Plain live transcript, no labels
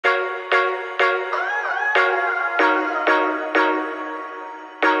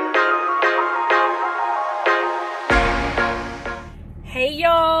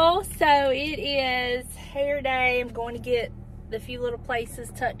So it is hair day. I'm going to get the few little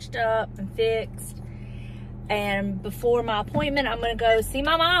places touched up and fixed. And before my appointment, I'm going to go see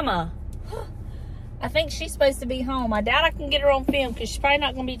my mama. I think she's supposed to be home. I doubt I can get her on film because she's probably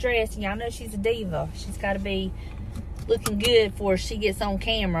not going to be dressed. Y'all know she's a diva. She's got to be looking good before she gets on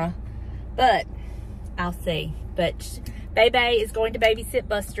camera. But I'll see. But Bebe is going to babysit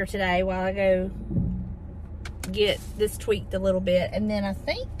Buster today while I go get this tweaked a little bit. And then I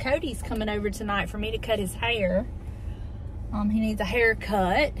think Cody's coming over tonight for me to cut his hair. He needs a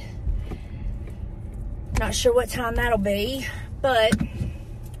haircut. Not sure what time that'll be, but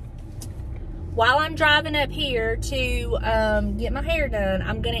while I'm driving up here to get my hair done,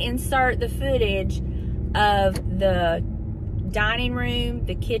 I'm going to insert the footage of the dining room,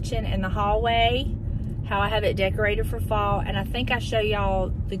 the kitchen, and the hallway, how I have it decorated for fall. And I think I show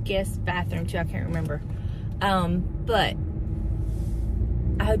y'all the guest bathroom too. I can't remember. But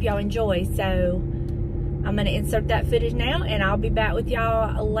I hope y'all enjoy. So I'm going to insert that footage now, and I'll be back with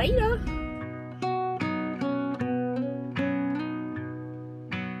y'all later.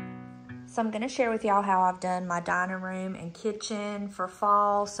 So I'm going to share with y'all how I've done my dining room and kitchen for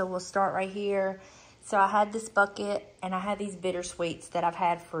fall. So we'll start right here. So I had this bucket, and I had these bittersweets that I've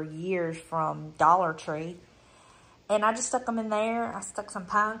had for years from Dollar Tree. And I just stuck them in there. I stuck some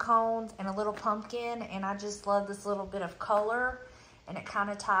pine cones and a little pumpkin, and I just love this little bit of color. And it kind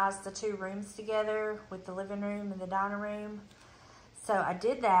of ties the two rooms together with the living room and the dining room. So I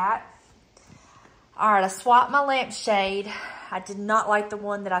did that. All right, I swapped my lampshade. I did not like the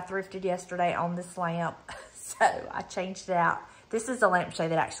one that I thrifted yesterday on this lamp, so I changed it out. This is a lampshade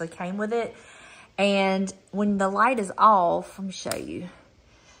that actually came with it. And when the light is off, let me show you.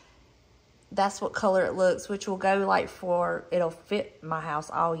 That's what color it looks, which will go like for, it'll fit my house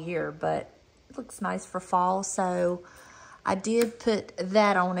all year, but it looks nice for fall. So I did put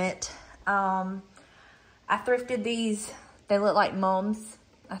that on it. I thrifted these. They look like mums.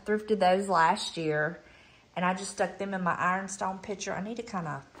 I thrifted those last year, and I just stuck them in my ironstone pitcher. I need to kind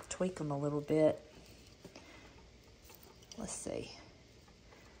of tweak them a little bit. Let's see.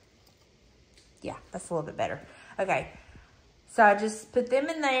 Yeah, that's a little bit better. Okay, so I just put them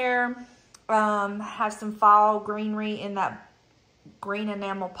in there. Have some fall greenery in that green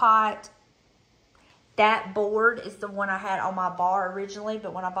enamel pot. That board is the one I had on my bar originally,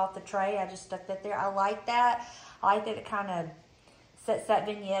 but when I bought the tray, I just stuck that there. I like that. I like that it kind of sets that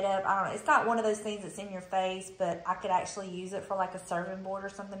vignette up. I don't know. It's not one of those things that's in your face, but I could actually use it for like a serving board or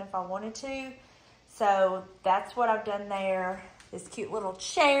something if I wanted to. So that's what I've done there. This cute little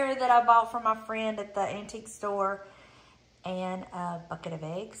chair that I bought from my friend at the antique store, and a bucket of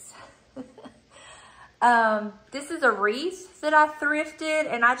eggs. This is a wreath that I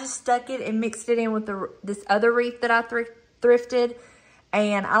thrifted, and I just stuck it and mixed it in with this other wreath that I thrifted.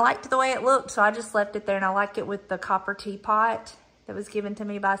 And I liked the way it looked, so I just left it there, and I like it with the copper teapot that was given to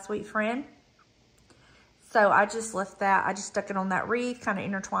me by a sweet friend. So I just left that. I just stuck it on that wreath, kind of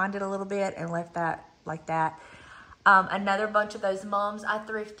intertwined it a little bit, and left that like that. Another bunch of those mums I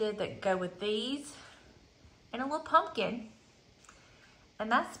thrifted that go with these, and a little pumpkin.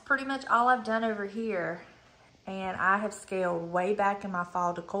 And that's pretty much all I've done over here. And I have scaled way back in my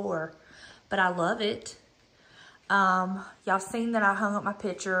fall decor, but I love it. Y'all seen that I hung up my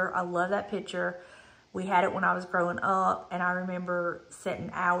picture. I love that picture. We had it when I was growing up, and I remember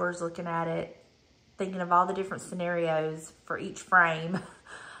sitting hours looking at it, thinking of all the different scenarios for each frame.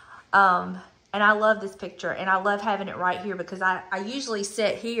 And I love this picture, and I love having it right here because I usually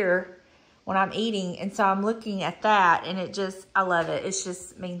sit here when I'm eating, and so I'm looking at that, and it just, I love it. It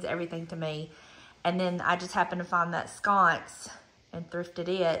just means everything to me. And then I just happened to find that sconce and thrifted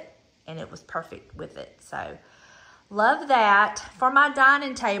it, and it was perfect with it. So love that. For my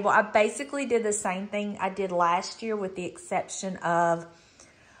dining table, I basically did the same thing I did last year, with the exception of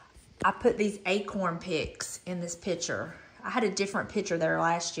I put these acorn picks in this picture. I had a different picture there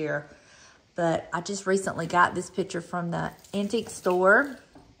last year, but I just recently got this picture from the antique store,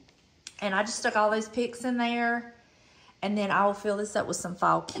 and I just stuck all those picks in there. And then I will fill this up with some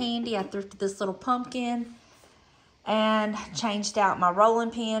fall candy. I thrifted this little pumpkin and changed out my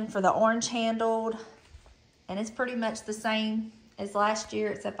rolling pin for the orange handled. And it's pretty much the same as last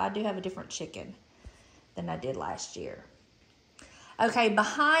year, except I do have a different chicken than I did last year. Okay,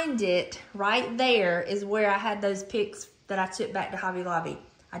 behind it, right there, is where I had those picks that I took back to Hobby Lobby.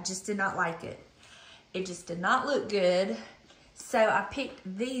 I just did not like it. It just did not look good. So I picked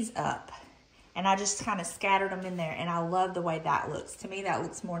these up, and I just kind of scattered them in there, and I love the way that looks. To me, that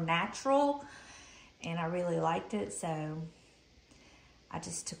looks more natural, and I really liked it. So I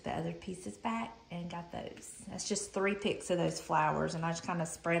just took the other pieces back and got those. That's just 3 picks of those flowers, and I just kind of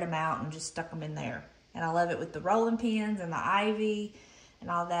spread them out and just stuck them in there. And I love it with the rolling pins and the ivy and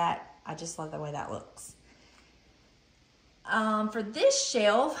all that. I just love the way that looks. For this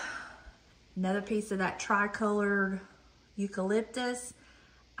shelf, another piece of that tricolored eucalyptus.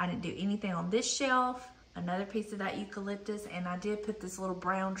 I didn't do anything on this shelf. Another piece of that eucalyptus, and I did put this little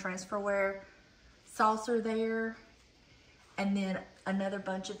brown transferware saucer there. And then another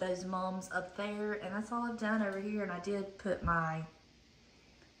bunch of those mums up there, and that's all I've done over here. And I did put my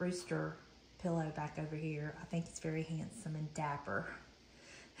rooster pillow back over here. I think it's very handsome and dapper.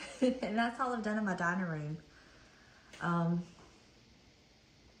 And that's all I've done in my dining room.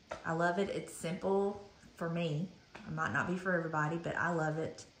 I love it. It's simple for me. It might not be for everybody, but I love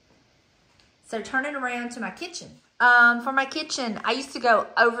it. So turning around to my kitchen. For my kitchen, I used to go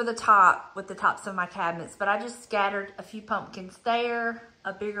over the top with the tops of my cabinets, but I just scattered a few pumpkins there,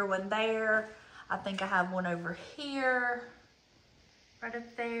 a bigger one there. I think I have one over here, right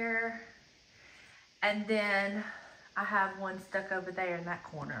up there. And then I have one stuck over there in that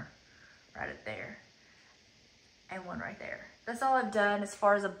corner, right up there. And one right there. That's all I've done as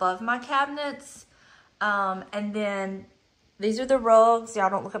far as above my cabinets. And then these are the rugs. Y'all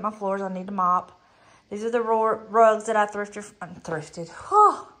don't look at my floors. I need to mop. These are the rugs that I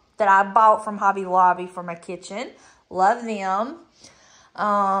that I bought from Hobby Lobby for my kitchen. Love them.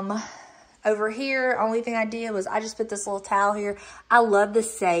 Over here, only thing I did was I just put this little towel here. I love the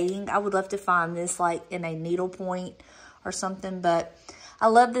saying. I would love to find this like in a needlepoint or something, but I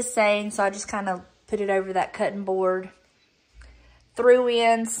love the saying, so I just kind of put it over that cutting board. Threw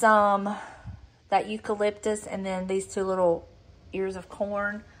in some that eucalyptus and then these 2 little ears of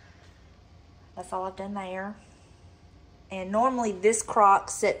corn. That's all I've done there. And normally this crock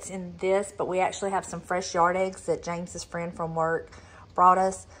sits in this, but we actually have some fresh yard eggs that James's friend from work brought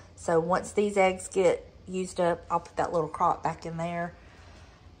us. So once these eggs get used up, I'll put that little crock back in there.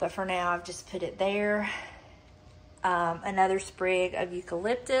 But for now, I've just put it there. Another sprig of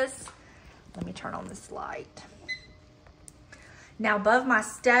eucalyptus. Let me turn on this light. Now above my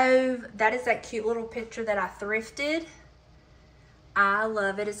stove, that is that cute little picture that I thrifted. I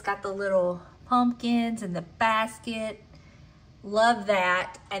love it. It's got the little pumpkins and the basket. Love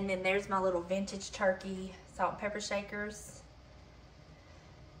that. And then there's my little vintage turkey salt and pepper shakers.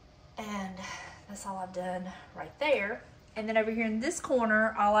 And that's all I've done right there. And then over here in this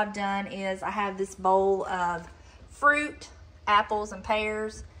corner, all I've done is I have this bowl of fruit, apples and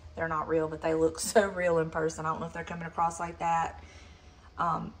pears. They're not real, but they look so real in person. I don't know if they're coming across like that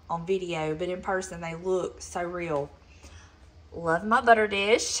on video, but in person they look so real. Love my butter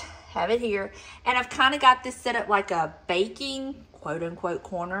dish. Have it here. And I've kind of got this set up like a baking, quote unquote,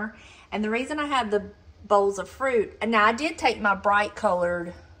 corner. And the reason I have the bowls of fruit, and now I did take my bright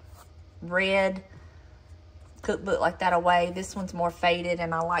colored red cookbook like that away. This one's more faded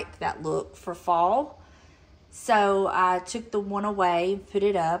and I liked that look for fall. So I took the one away, put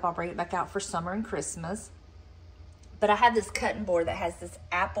it up. I'll bring it back out for summer and Christmas. But I have this cutting board that has this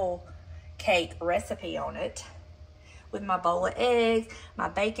apple cake recipe on it with my bowl of eggs, my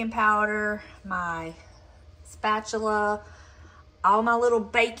baking powder, my spatula, all my little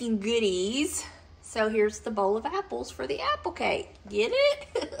baking goodies. So here's the bowl of apples for the apple cake. Get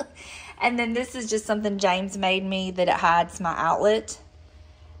it? And then this is just something James made me that it hides my outlet.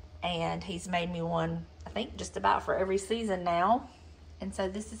 And he's made me one, I think, just about for every season now. And so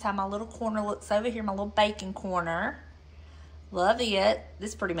this is how my little corner looks over here, my little baking corner. Love it.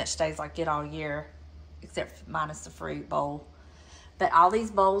 This pretty much stays like it all year, except minus the fruit bowl. But all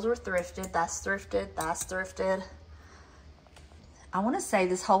these bowls were thrifted. That's thrifted. That's thrifted. I want to say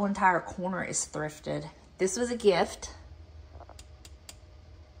this whole entire corner is thrifted. This was a gift.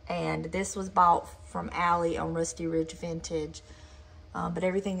 And this was bought from Allie on Rusty Ridge Vintage. But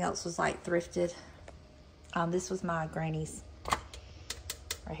everything else was like thrifted. This was my granny's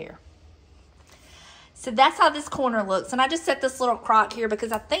right here. So that's how this corner looks. And I just set this little crock here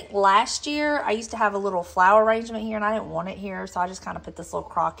because I think last year I used to have a little flower arrangement here and I didn't want it here. So I just kind of put this little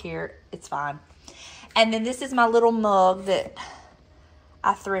crock here. It's fine. And then this is my little mug that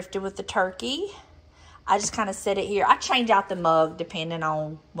I thrifted with the turkey. I just kind of set it here. I change out the mug depending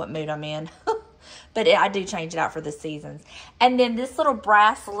on what mood I'm in. But I do change it out for the seasons. And then this little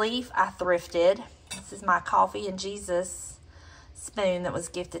brass leaf I thrifted. This is my coffee and Jesus spoon that was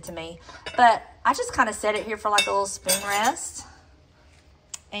gifted to me. But I just kind of set it here for like a little spoon rest.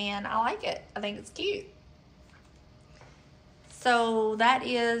 And I like it. I think it's cute. So that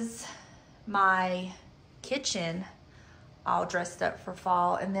is my kitchen all dressed up for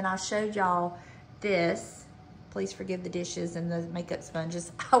fall. And then I showed y'all this. Please forgive the dishes and the makeup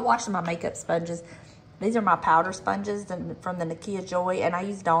sponges. I washed my makeup sponges. These are my powder sponges from the Nakia Joy, and I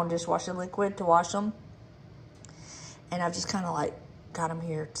use Dawn dishwasher liquid to wash them. And I've just kind of like got them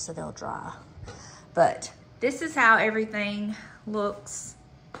here so they'll dry. But this is how everything looks.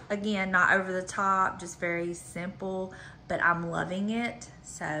 Again, not over the top, just very simple, but I'm loving it.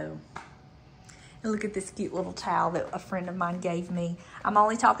 So, and look at this cute little towel that a friend of mine gave me. I'm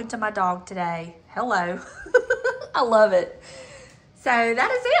only talking to my dog today. Hello. I love it. So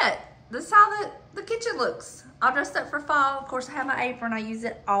that is it. This is how the kitchen looks. All dressed up for fall. Of course, I have my apron. I use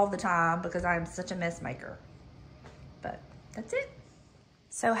it all the time because I am such a mess maker. But that's it.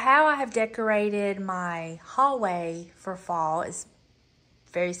 So how I have decorated my hallway for fall is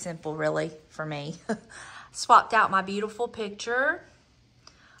very simple, really, for me. Swapped out my beautiful picture.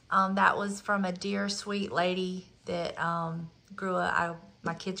 That was from a dear, sweet lady that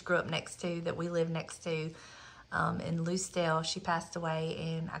my kids grew up next to, that we live next to in Lucedale. She passed away,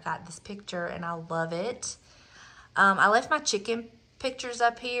 and I got this picture, and I love it. I left my chicken pictures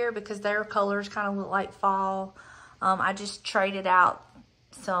up here because their colors kind of look like fall. I just traded out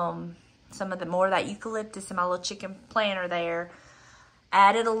some of the more of that eucalyptus in my little chicken planter there.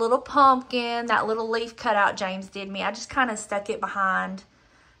 Added a little pumpkin, that little leaf cutout James did me. I just kind of stuck it behind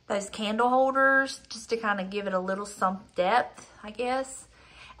those candle holders just to kind of give it a little some depth, I guess.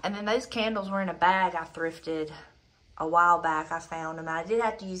 And then those candles were in a bag I thrifted a while back. I found them. I did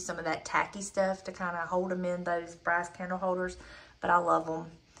have to use some of that tacky stuff to kind of hold them in those brass candle holders, but I love them.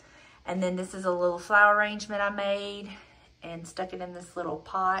 And then this is a little flower arrangement I made and stuck it in this little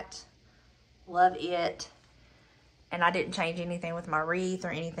pot. Love it. And I didn't change anything with my wreath or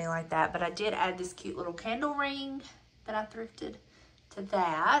anything like that, but I did add this cute little candle ring that I thrifted to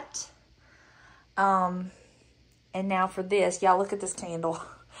that. And now for this, y'all look at this candle.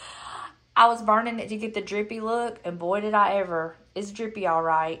 I was burning it to get the drippy look, and boy did I ever. It's drippy all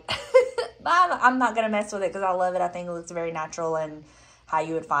right. But I'm not going to mess with it because I love it. I think it looks very natural and how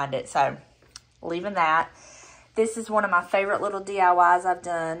you would find it. So, leaving that. This is one of my favorite little DIYs I've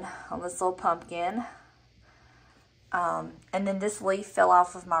done on this little pumpkin. And then this leaf fell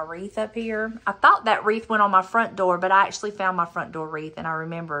off of my wreath up here. I thought that wreath went on my front door, but I actually found my front door wreath, and I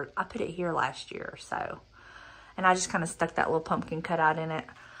remembered I put it here last year, so. And I just kind of stuck that little pumpkin cutout in it.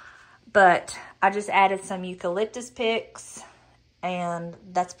 But I just added some eucalyptus picks, and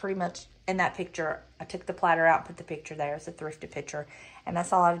that's pretty much in that picture. I took the platter out and put the picture there. It's a thrifted picture, and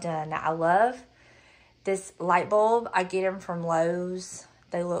that's all I've done. Now, I love this light bulb. I get them from Lowe's.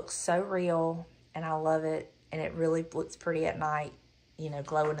 They look so real, and I love it. And it really looks pretty at night, you know,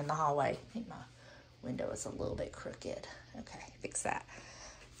 glowing in the hallway. I think my window is a little bit crooked. Okay, fix that.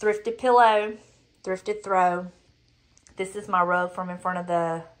 Thrifted pillow, thrifted throw. This is my rug from in front of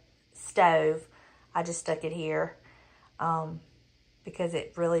the stove. I just stuck it here because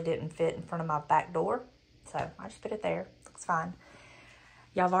it really didn't fit in front of my back door. So I just put it there. Looks fine.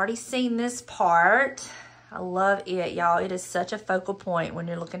 Y'all have already seen this part. I love it, y'all. It is such a focal point when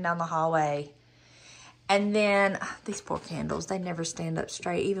you're looking down the hallway. And then, these poor candles, they never stand up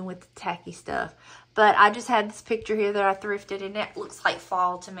straight, even with the tacky stuff. But I just had this picture here that I thrifted, and it looks like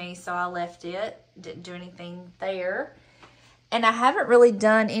fall to me, so I left it. Didn't do anything there. And I haven't really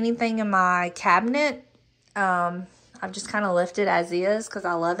done anything in my cabinet. I've just kind of left it as is because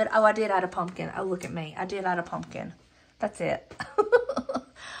I love it. Oh, I did add a pumpkin. Oh, look at me. I did add a pumpkin. That's it.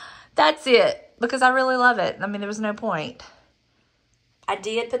 That's it, because I really love it. I mean, there was no point. I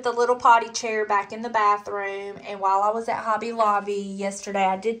did put the little potty chair back in the bathroom, and while I was at Hobby Lobby yesterday,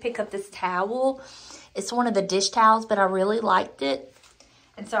 I did pick up this towel. It's one of the dish towels, but I really liked it,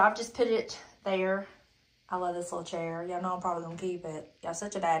 and so I've just put it there. I love this little chair. Y'all know I'm probably going to keep it. Y'all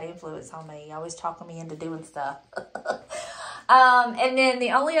such a bad influence on me. Y'all always talking me into doing stuff. And then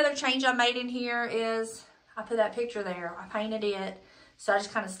the only other change I made in here is I put that picture there. I painted it, so I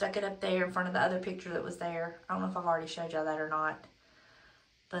just kind of stuck it up there in front of the other picture that was there. I don't know if I've already showed y'all that or not.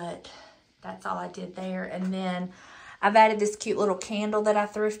 But that's all I did there. And then I've added this cute little candle that I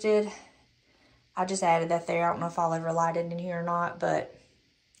thrifted. I just added that there. I don't know if I'll ever light it in here or not. But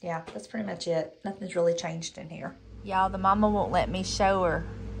yeah, that's pretty much it. Nothing's really changed in here. Y'all, the mama won't let me show her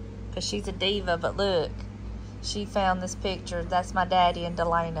because she's a diva. But look, she found this picture. That's my daddy and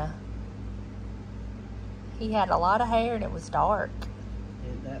Delana. He had a lot of hair and it was dark.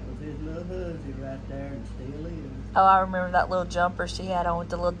 And that was his little husband right there, and still is. Oh, I remember that little jumper she had on with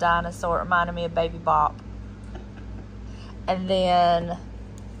the little dinosaur. It reminded me of Baby Bop. And then,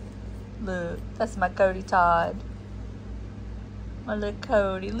 look, that's my Cody Todd. My little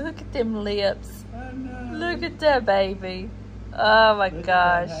Cody. Look at them lips. I know. Look at that baby. Oh my Look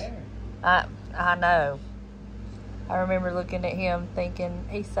gosh. at that hair. I know. I remember looking at him thinking,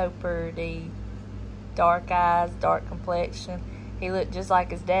 he's so pretty. Dark eyes, dark complexion. He looked just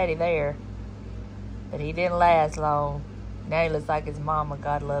like his daddy there. But he didn't last long. Now he looks like his mama,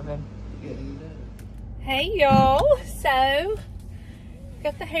 God love him. Yeah, he does. Hey y'all, so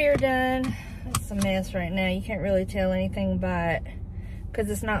got the hair done. It's a mess right now. You can't really tell anything by it because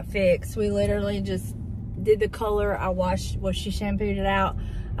it's not fixed. We literally just did the color. I washed, she shampooed it out.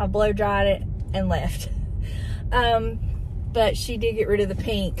 I blow dried it and left. But she did get rid of the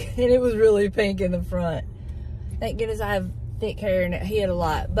pink, and it was really pink in the front. Thank goodness I have thick hair and it hid a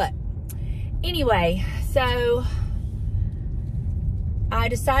lot. But anyway, so I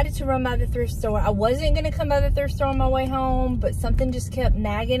decided to run by the thrift store. I wasn't gonna come by the thrift store on my way home, but something just kept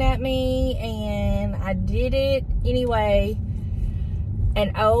nagging at me, and I did it anyway.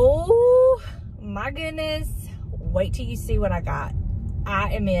 And oh my goodness, wait till you see what I got.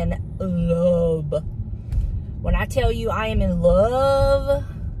 I am in love. When I tell you I am in love,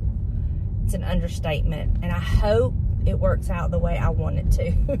 it's an understatement. And I hope it works out the way I want it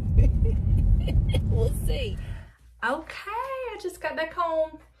to. We'll see. Okay, I just got back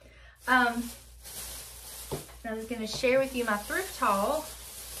home. I was gonna share with you my thrift haul.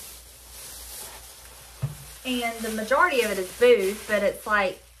 And the majority of it is booth, but it's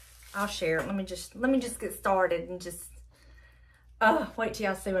like, I'll share it. Let me just get started and just, wait till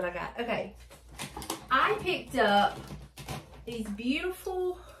y'all see what I got. Okay. I picked up these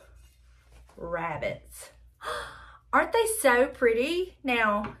beautiful rabbits. Aren't they so pretty?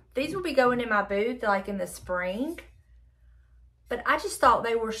 Now, these will be going in my booth like in the spring. But I just thought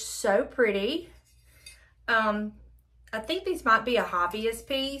they were so pretty. I think these might be a hobbyist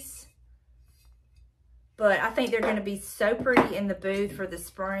piece. But I think they're going to be so pretty in the booth for the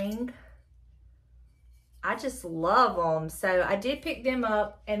spring. I just love them. So I did pick them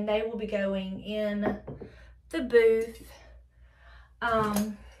up, and they will be going in the booth.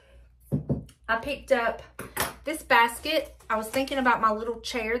 I picked up this basket. I was thinking about my little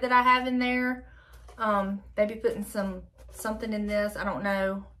chair that I have in there. Maybe putting something in this. I don't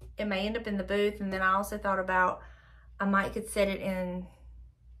know. It may end up in the booth. And then I also thought about I might could set it in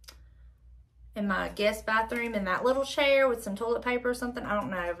my guest bathroom in that little chair with some toilet paper or something. I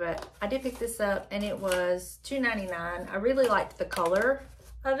don't know, but I did pick this up and it was $2.99. I really liked the color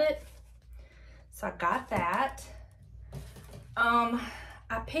of it, so I got that.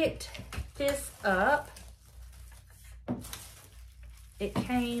 I picked this up. It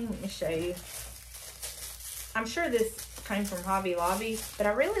came, let me show you. I'm sure this came from Hobby Lobby, but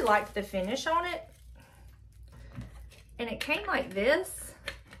I really liked the finish on it. And it came like this.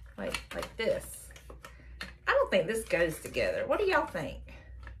 Like this. I don't think this goes together. What do y'all think?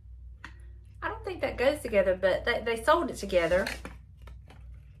 I don't think that goes together, but they sold it together.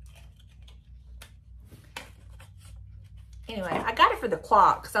 Anyway, I got it for the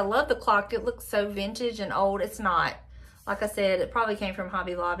clock because I love the clock. It looks so vintage and old. It's not. Like I said, it probably came from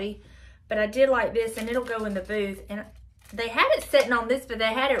Hobby Lobby. But I did like this, and it'll go in the booth. And they had it sitting on this, but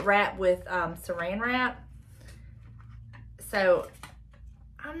they had it wrapped with saran wrap. So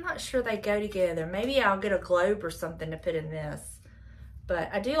I'm not sure they go together. Maybe I'll get a globe or something to put in this. But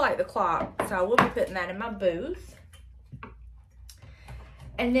I do like the clock, so I will be putting that in my booth.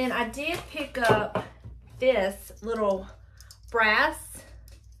 And then I did pick up this little brass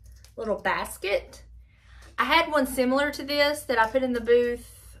little basket. I had one similar to this that I put in the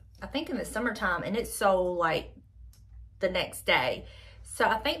booth, I think in the summertime, and it sold like the next day. So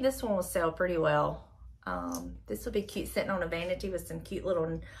I think this one will sell pretty well. This will be cute sitting on a vanity with some cute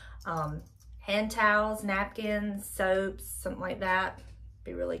little hand towels, napkins, soaps, something like that.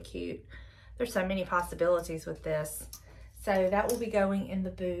 Be really cute. There's so many possibilities with this. So that will be going in the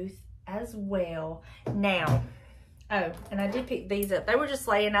booth as well. Now, oh, and I did pick these up. They were just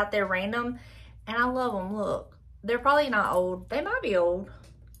laying out there random, and I love them. Look, they're probably not old. They might be old.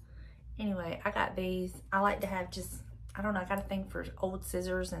 Anyway, I got these. I like to have just, I don't know, I got a thing for old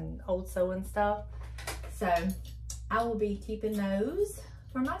scissors and old sewing stuff. So I will be keeping those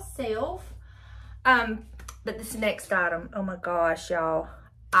for myself. But this next item, oh my gosh, y'all,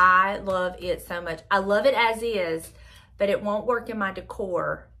 I love it so much. I love it as is, but it won't work in my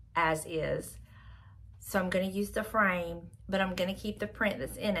decor as is. So I'm gonna use the frame, but I'm gonna keep the print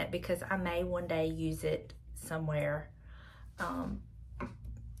that's in it because I may one day use it somewhere.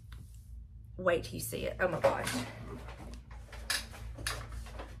 Wait till you see it. Oh my gosh.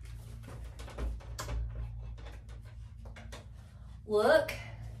 Look,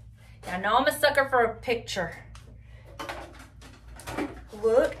 I know I'm a sucker for a picture.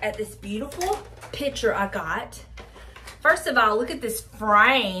 Look at this beautiful picture I got. First of all, look at this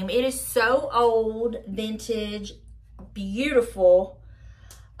frame. It is so old, vintage. beautiful.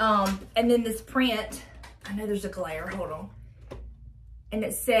 And then this print, I know there's a glare, hold on. And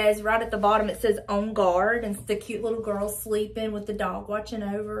it says, right at the bottom, it says on guard, and it's the cute little girl sleeping with the dog watching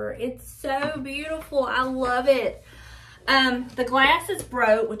over. It's so beautiful, I love it. The glass is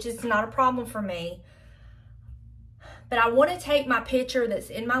broke, which is not a problem for me. But I want to take my picture that's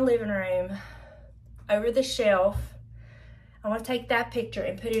in my living room over the shelf. I want to take that picture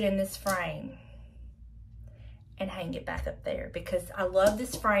and put it in this frame and hang it back up there because I love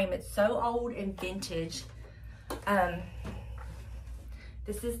this frame. It's so old and vintage.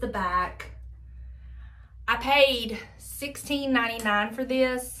 This is the back. I paid $16.99 for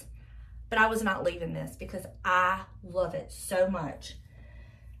this, but I was not leaving this because I love it so much.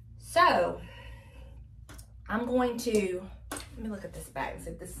 So I'm going to, let me look at this bag and see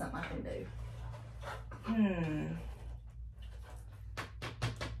if this is something I can do.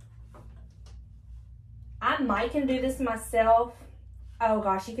 I might can do this myself. Oh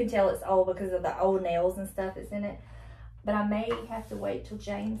gosh, you can tell it's old because of the old nails and stuff that's in it. But I may have to wait till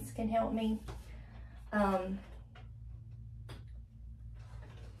James can help me. And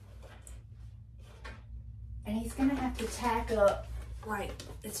he's gonna have to tack up, like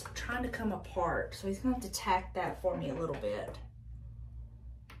it's trying to come apart. So he's gonna have to tack that for me a little bit.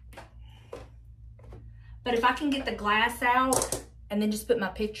 But if I can get the glass out and then just put my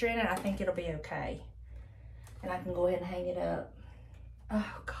picture in it, I think it'll be okay. And I can go ahead and hang it up.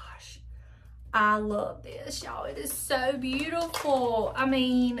 Oh gosh, I love this, y'all. It is so beautiful. I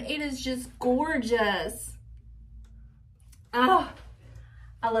mean, it is just gorgeous. Oh,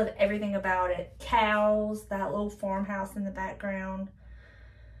 I love everything about it. Cows, that little farmhouse in the background.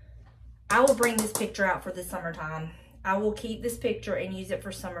 I will bring this picture out for the summertime. I will keep this picture and use it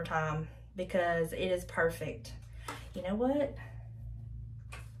for summertime because it is perfect. You know what?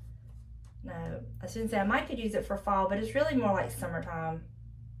 No, I shouldn't say I might could use it for fall, but it's really more like summertime.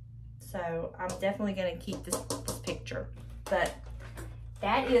 So I'm definitely gonna keep this picture. But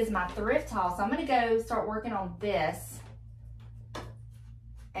that is my thrift haul. So I'm gonna go start working on this.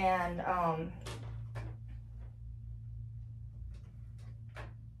 And I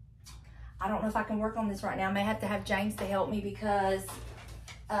don't know if I can work on this right now. I may have to have James to help me because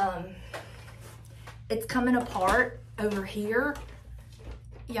it's coming apart over here.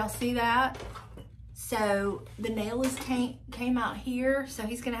 Y'all see that? So the nail is came out here, so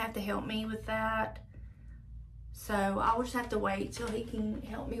he's gonna have to help me with that. So I'll just have to wait till he can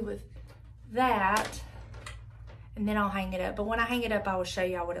help me with that, and then I'll hang it up. But when I hang it up, I will show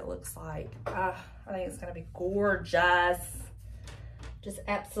y'all what it looks like. I think it's gonna be gorgeous. Just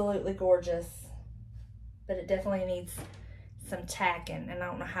absolutely gorgeous. But it definitely needs some tacking, and I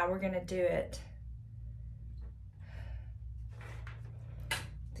don't know how we're gonna do it.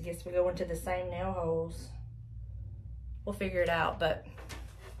 I guess we go into the same nail holes. We'll figure it out, but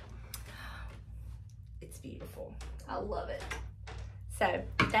it's beautiful. I love it. So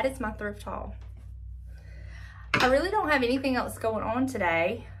that is my thrift haul. I really don't have anything else going on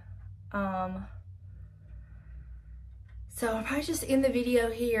today. So I'll probably just end the video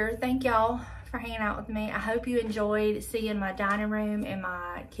here. Thank y'all for hanging out with me. I hope you enjoyed seeing my dining room and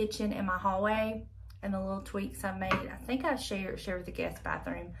my kitchen and my hallway and the little tweaks I made. I think I shared with the guest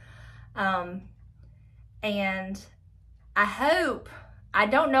bathroom. And I hope, I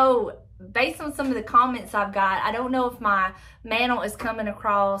don't know, based on some of the comments I've got, I don't know if my mantle is coming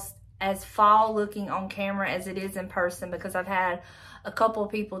across as fall looking on camera as it is in person, because I've had a couple of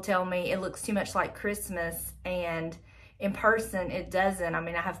people tell me it looks too much like Christmas, and in person it doesn't. I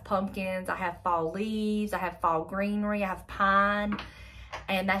mean, I have pumpkins, I have fall leaves, I have fall greenery, I have pine.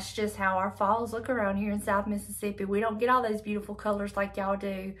 And that's just how our falls look around here in South Mississippi. We don't get all those beautiful colors like y'all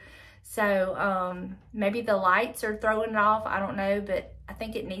do. So maybe the lights are throwing it off. I don't know, but I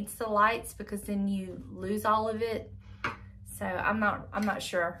think it needs the lights because then you lose all of it. So I'm not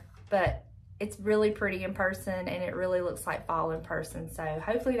sure, but it's really pretty in person and it really looks like fall in person. So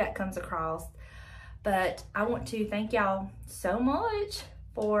hopefully that comes across. But I want to thank y'all so much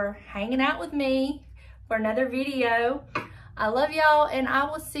for hanging out with me for another video. I love y'all, and I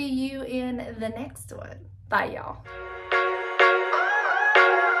will see you in the next one. Bye, y'all.